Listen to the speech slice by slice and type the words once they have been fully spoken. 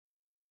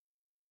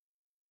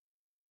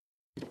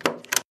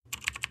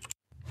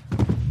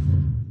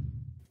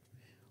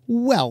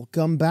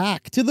Welcome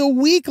back to the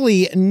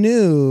weekly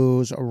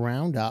news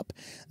roundup.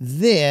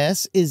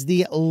 This is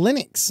the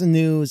Linux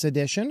news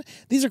edition.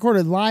 These are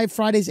recorded live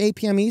Fridays, 8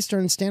 p.m.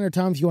 Eastern Standard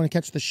Time. If you want to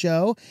catch the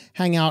show,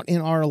 hang out in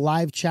our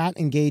live chat,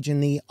 engage in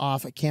the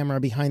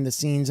off-camera,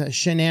 behind-the-scenes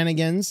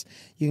shenanigans,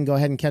 you can go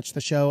ahead and catch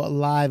the show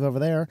live over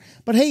there.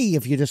 But hey,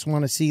 if you just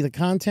want to see the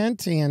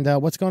content and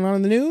what's going on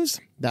in the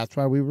news, that's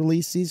why we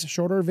release these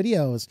shorter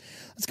videos.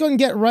 Let's go ahead and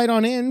get right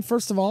on in.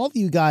 First of all,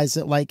 you guys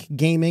that like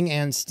gaming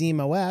and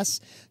SteamOS.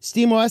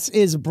 SteamOS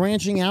is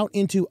branching out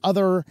into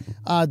other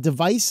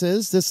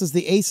devices. This is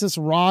the Asus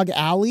ROG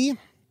Ally.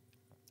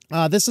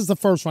 This is the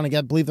first one.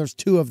 I believe there's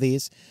two of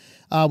these,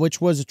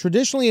 which was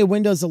traditionally a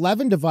Windows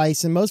 11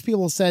 device. And most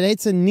people said, hey,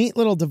 it's a neat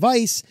little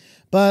device,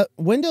 but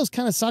Windows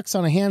kind of sucks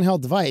on a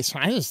handheld device.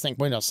 I just think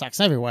Windows sucks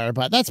everywhere,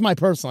 but that's my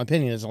personal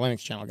opinion as a Linux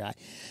channel guy.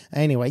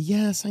 Anyway,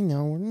 yes, I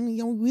know,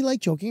 we like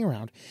joking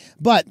around.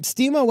 But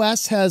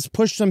SteamOS has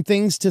pushed some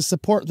things to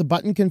support the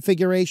button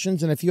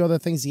configurations and a few other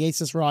things the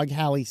Asus ROG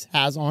Ally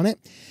has on it.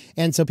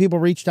 And so people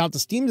reached out to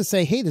Steam to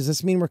say, hey, does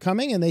this mean we're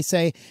coming? And they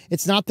say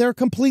it's not there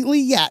completely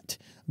yet,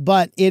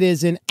 but it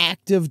is in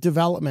active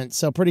development.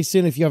 So pretty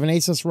soon, if you have an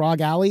Asus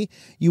ROG Ally,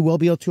 you will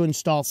be able to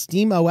install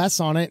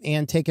SteamOS on it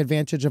and take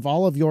advantage of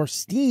all of your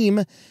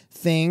Steam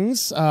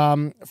things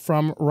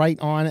from right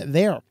on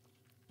there.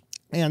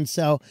 And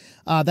so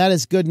that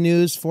is good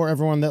news for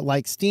everyone that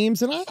likes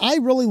Steams. And I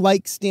really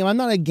like Steam. I'm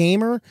not a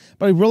gamer,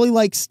 but I really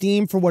like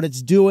Steam for what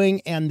it's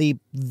doing and the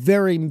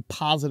very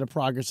positive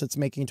progress it's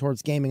making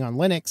towards gaming on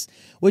Linux,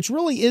 which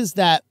really is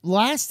that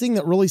last thing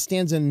that really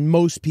stands in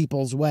most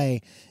people's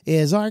way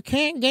is I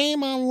can't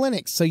game on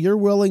Linux. So you're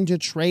willing to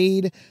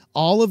trade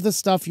all of the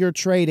stuff you're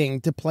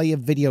trading to play a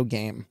video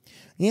game.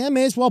 Yeah,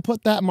 may as well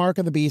put that mark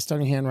of the beast on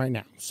your hand right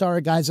now.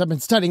 Sorry, guys. I've been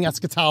studying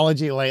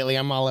eschatology lately.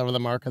 I'm all over the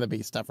mark of the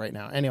beast stuff right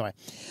now. Anyway,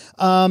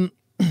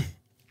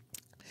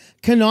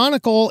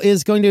 Canonical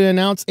is going to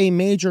announce a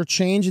major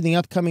change in the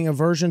upcoming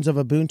versions of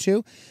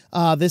Ubuntu.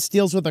 This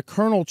deals with a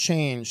kernel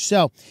change.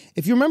 So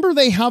if you remember,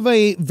 they have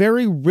a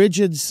very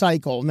rigid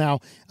cycle.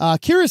 Now,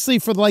 curiously,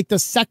 for like the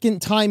second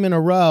time in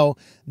a row,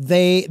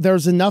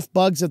 there's enough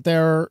bugs that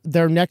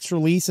their next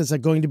release is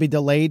going to be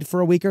delayed for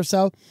a week or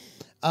so.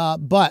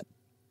 But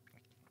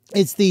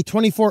it's the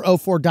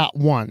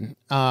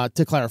 2404.1,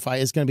 to clarify,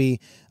 is going to be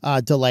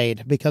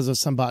delayed because of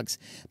some bugs.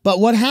 But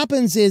what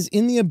happens is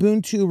in the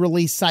Ubuntu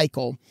release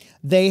cycle,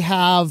 they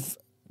have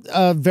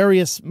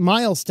various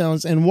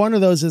milestones, and one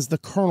of those is the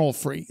kernel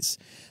freeze.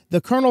 The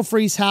kernel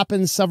freeze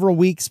happens several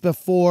weeks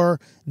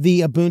before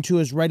the Ubuntu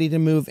is ready to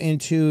move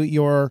into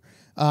your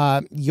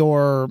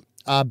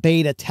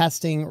beta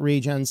testing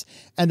regions.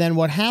 And then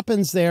what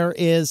happens there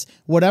is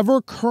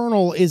whatever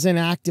kernel is in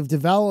active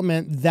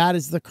development, that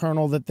is the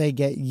kernel that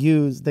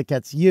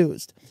gets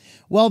used.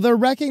 Well, they're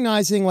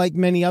recognizing, like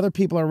many other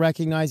people are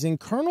recognizing,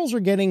 kernels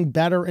are getting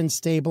better and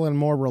stable and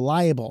more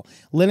reliable.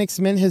 Linux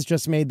Mint has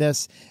just made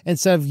this,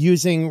 instead of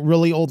using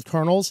really old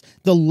kernels,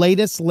 the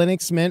latest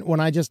Linux Mint,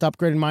 when I just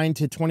upgraded mine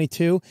to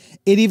 22,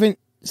 it even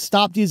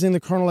stopped using the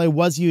kernel I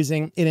was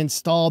using. It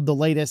installed the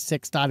latest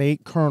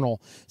 6.8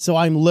 kernel. So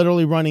I'm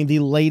literally running the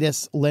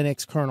latest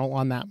Linux kernel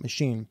on that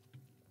machine.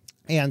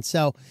 And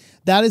so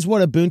that is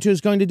what Ubuntu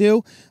is going to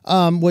do,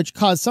 which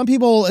caused some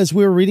people, as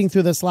we were reading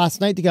through this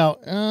last night, to go,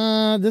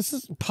 this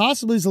is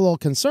possibly a little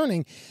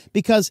concerning,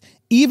 because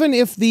even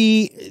if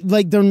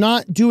they're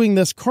not doing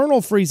this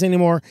kernel freeze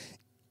anymore,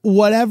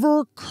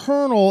 whatever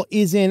kernel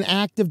is in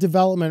active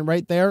development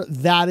right there,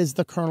 that is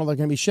the kernel they're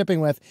going to be shipping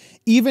with,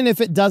 even if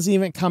it doesn't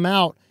even come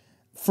out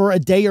for a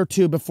day or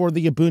two before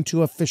the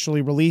Ubuntu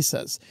officially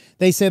releases.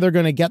 They say they're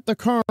going to get the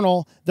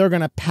kernel, they're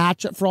going to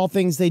patch it for all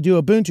things they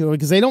do Ubuntu,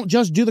 because they don't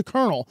just do the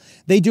kernel,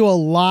 they do a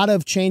lot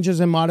of changes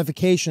and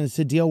modifications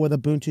to deal with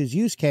Ubuntu's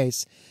use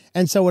case.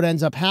 And so what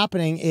ends up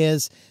happening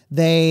is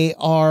they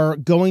are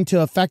going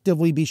to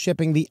effectively be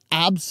shipping the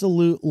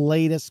absolute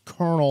latest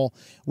kernel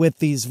with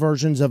these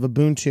versions of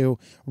Ubuntu,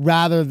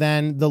 rather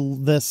than the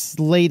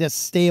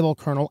latest stable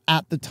kernel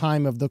at the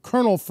time of the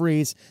kernel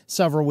freeze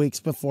several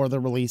weeks before the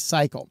release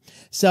cycle.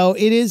 So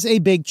it is a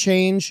big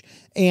change,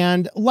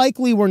 and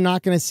likely we're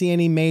not going to see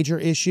any major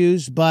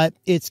issues, but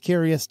it's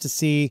curious to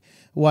see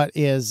what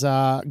is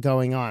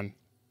going on.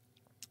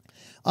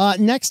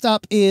 Next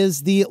up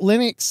is the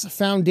Linux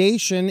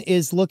Foundation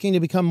is looking to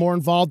become more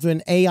involved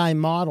in AI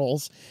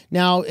models.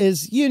 Now,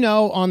 as you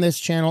know, on this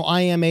channel,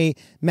 I am a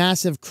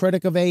massive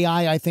critic of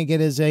AI. I think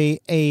it is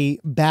a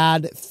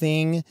bad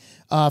thing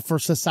for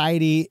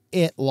society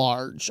at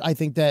large. I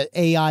think that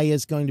AI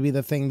is going to be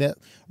the thing that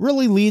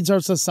really leads our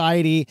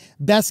society.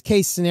 Best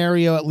case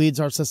scenario, it leads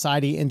our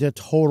society into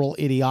total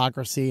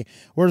idiocracy.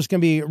 We're just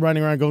going to be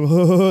running around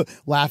going,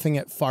 laughing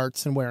at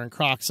farts and wearing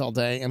Crocs all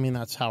day. I mean,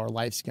 that's how our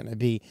life's going to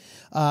be.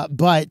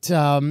 But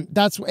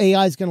that's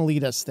AI is going to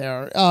lead us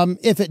there,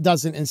 if it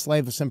doesn't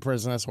enslave us,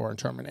 imprison us, or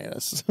terminate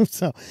us.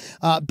 So,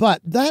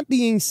 but that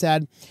being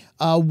said,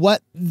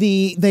 what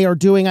they are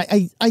doing,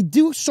 I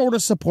do sort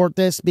of support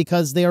this,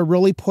 because they are really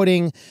really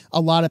putting a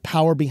lot of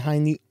power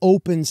behind the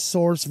open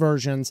source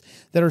versions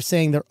that are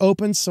saying they're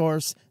open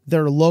source,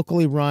 they're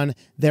locally run,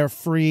 they're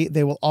free,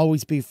 they will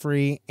always be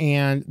free,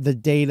 and the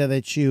data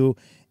that you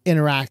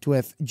interact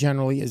with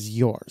generally is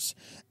yours.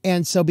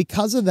 And so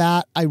because of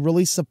that, I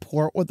really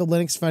support what the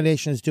Linux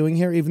Foundation is doing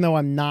here, even though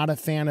I'm not a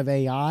fan of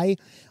AI.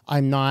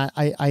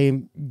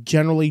 I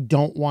generally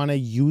don't want to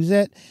use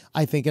it.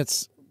 I think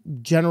it's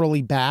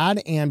generally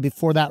bad. And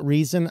for that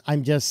reason, I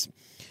just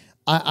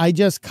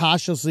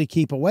cautiously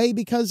keep away,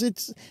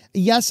 because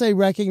yes, I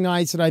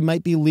recognize that I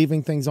might be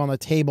leaving things on the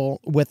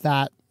table with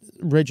that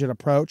rigid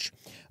approach,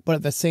 but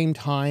at the same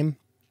time,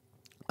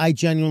 I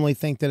genuinely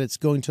think that it's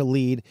going to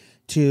lead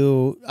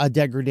to a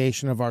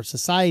degradation of our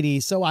society.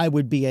 So I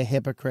would be a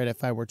hypocrite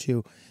if I were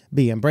to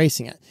be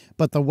embracing it.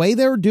 But the way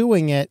they're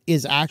doing it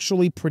is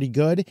actually pretty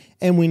good.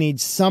 And we need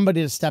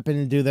somebody to step in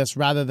and do this,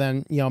 rather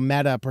than,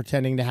 Meta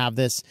pretending to have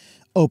this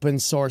open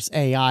source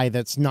AI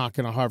that's not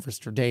going to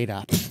harvest your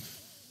data.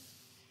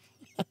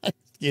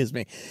 Excuse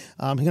me.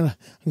 I'm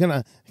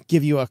gonna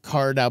give you a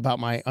card about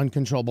my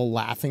uncontrollable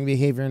laughing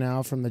behavior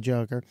now from the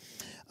Joker.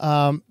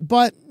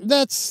 But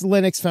that's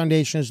Linux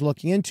Foundation is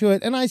looking into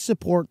it, and I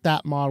support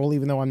that model,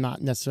 even though I'm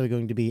not necessarily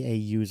going to be a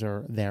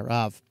user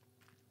thereof.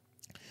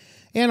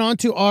 And on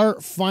to our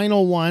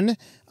final one.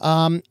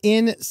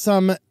 In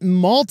some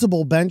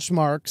multiple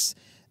benchmarks,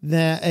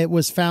 it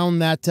was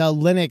found that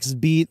Linux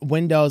beat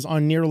Windows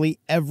on nearly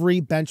every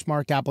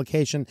benchmark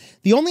application.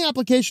 The only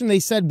application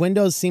they said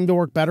Windows seemed to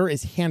work better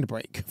is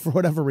Handbrake, for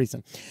whatever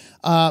reason.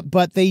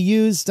 But they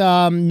used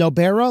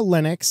Nobera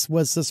Linux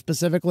was the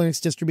specific Linux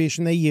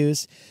distribution they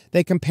used.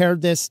 They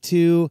compared this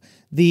to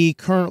the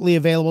currently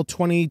available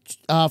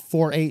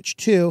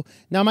 24H2.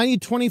 Now, mind you,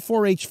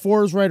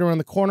 24H4 is right around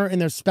the corner,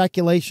 and there's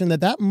speculation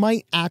that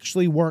might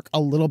actually work a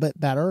little bit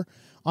better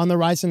on the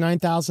Ryzen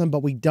 9000,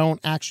 but we don't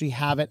actually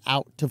have it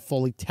out to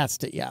fully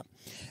test it yet.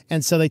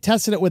 And so they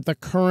tested it with the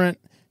current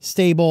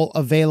stable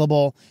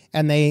available,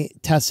 and they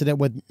tested it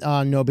with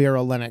Nobera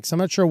Linux. I'm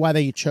not sure why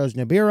they chose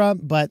Nobera,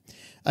 but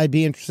it'd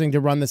be interesting to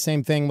run the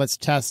same thing. Let's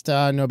test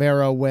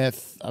Nobera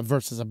with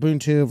versus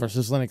Ubuntu,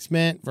 versus Linux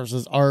Mint,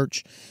 versus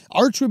Arch.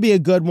 Arch would be a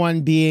good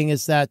one, being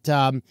is that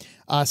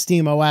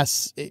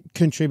SteamOS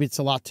contributes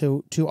a lot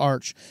to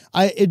Arch.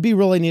 It'd be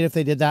really neat if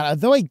they did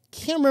that, though I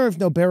can't remember if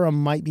Nobera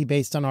might be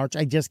based on Arch.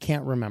 I just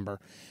can't remember.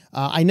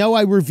 I know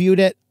I reviewed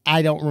it.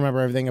 I don't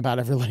remember everything about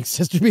every Linux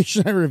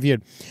distribution I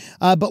reviewed.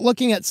 But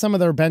looking at some of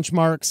their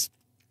benchmarks,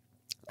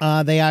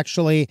 they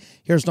actually,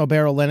 here's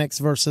Nobera Linux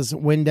versus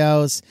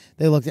Windows.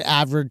 They looked at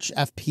average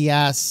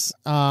FPS,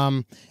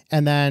 and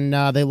then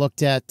they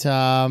looked at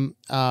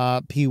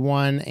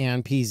P1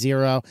 and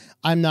P0.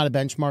 I'm not a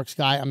benchmarks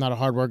guy. I'm not a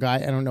hardware guy.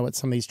 I don't know what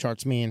some of these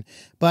charts mean.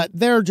 But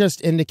they're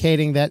just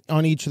indicating that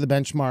on each of the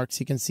benchmarks,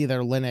 you can see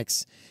their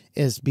Linux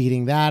is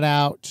beating that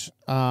out.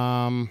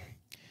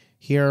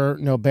 Here,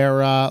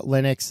 Nobera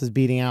Linux is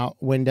beating out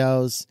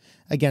Windows.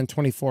 Again,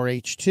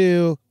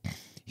 24H2.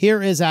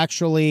 Here is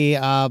actually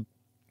a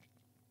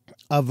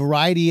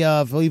variety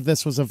of, I believe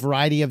this was a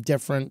variety of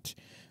different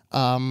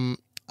processors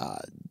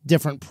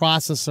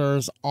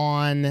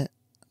on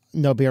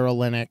Nobera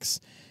Linux.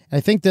 And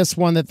I think this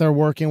one that they're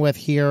working with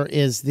here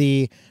is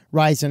the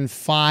Ryzen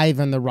 5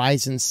 and the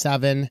Ryzen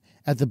 7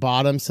 at the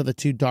bottom. So the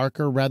two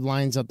darker red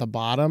lines at the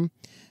bottom.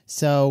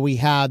 So we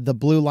had the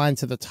blue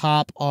lines at the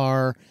top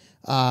are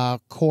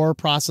core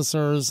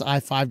processors,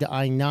 i5 to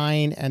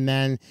i9, and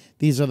then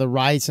these are the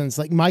Ryzens.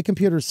 Like, my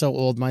computer's so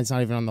old, mine's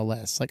not even on the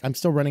list. Like, I'm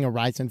still running a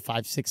Ryzen 5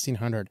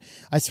 1600.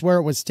 I swear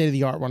it was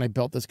state-of-the-art when I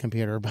built this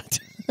computer, but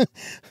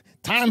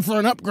time for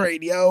an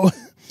upgrade, yo.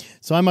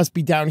 So I must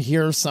be down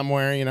here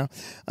somewhere,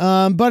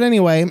 But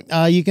anyway,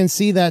 you can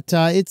see that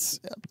it's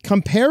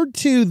compared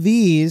to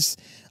these,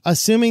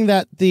 assuming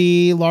that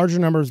the larger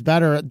number is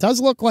better, it does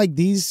look like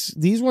these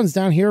ones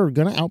down here are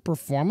going to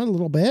outperform it a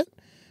little bit.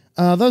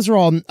 Those are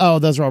all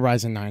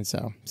Ryzen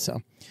 9s,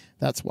 so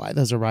that's why.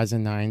 Those are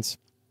Ryzen 9s.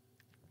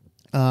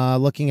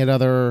 Looking at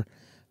other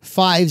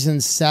 5s and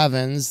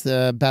 7s,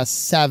 the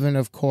best 7,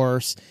 of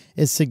course,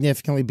 is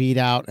significantly beat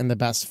out, and the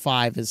best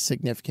 5 is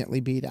significantly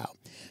beat out.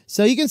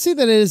 So you can see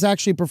that it is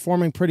actually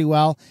performing pretty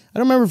well. I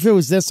don't remember if it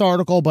was this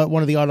article, but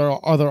one of the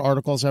other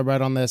articles I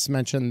read on this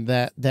mentioned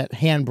that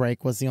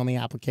Handbrake was the only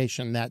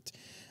application that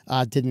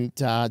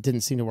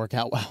didn't seem to work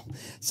out well.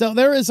 So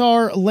there is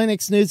our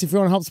Linux news. If you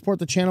want to help support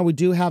the channel, we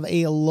do have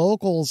a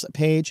locals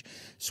page,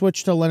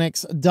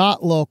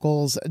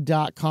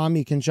 switchedtolinux.locals.com.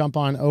 You can jump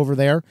on over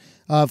there.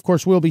 Of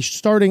course, we'll be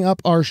starting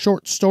up our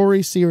short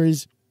story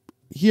series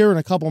here in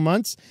a couple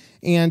months,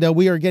 and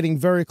we are getting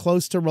very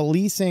close to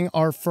releasing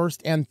our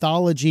first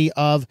anthology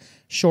of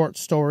short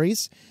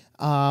stories.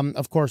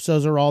 Of course,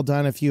 those are all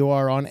done. If you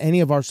are on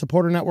any of our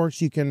supporter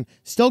networks, you can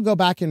still go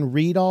back and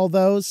read all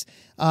those.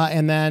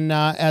 And then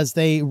as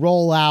they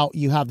roll out,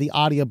 you have the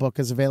audiobook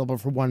is available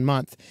for 1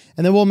 month.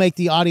 And then we'll make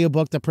the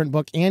audiobook, the print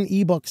book, and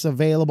ebooks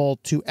available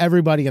to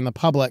everybody in the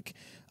public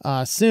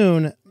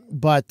soon.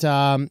 But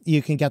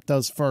you can get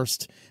those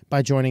first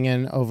by joining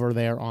in over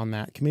there on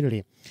that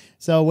community.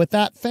 So with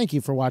that, thank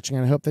you for watching,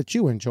 and I hope that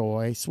you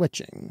enjoy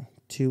switching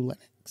to Linux.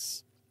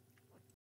 Linux.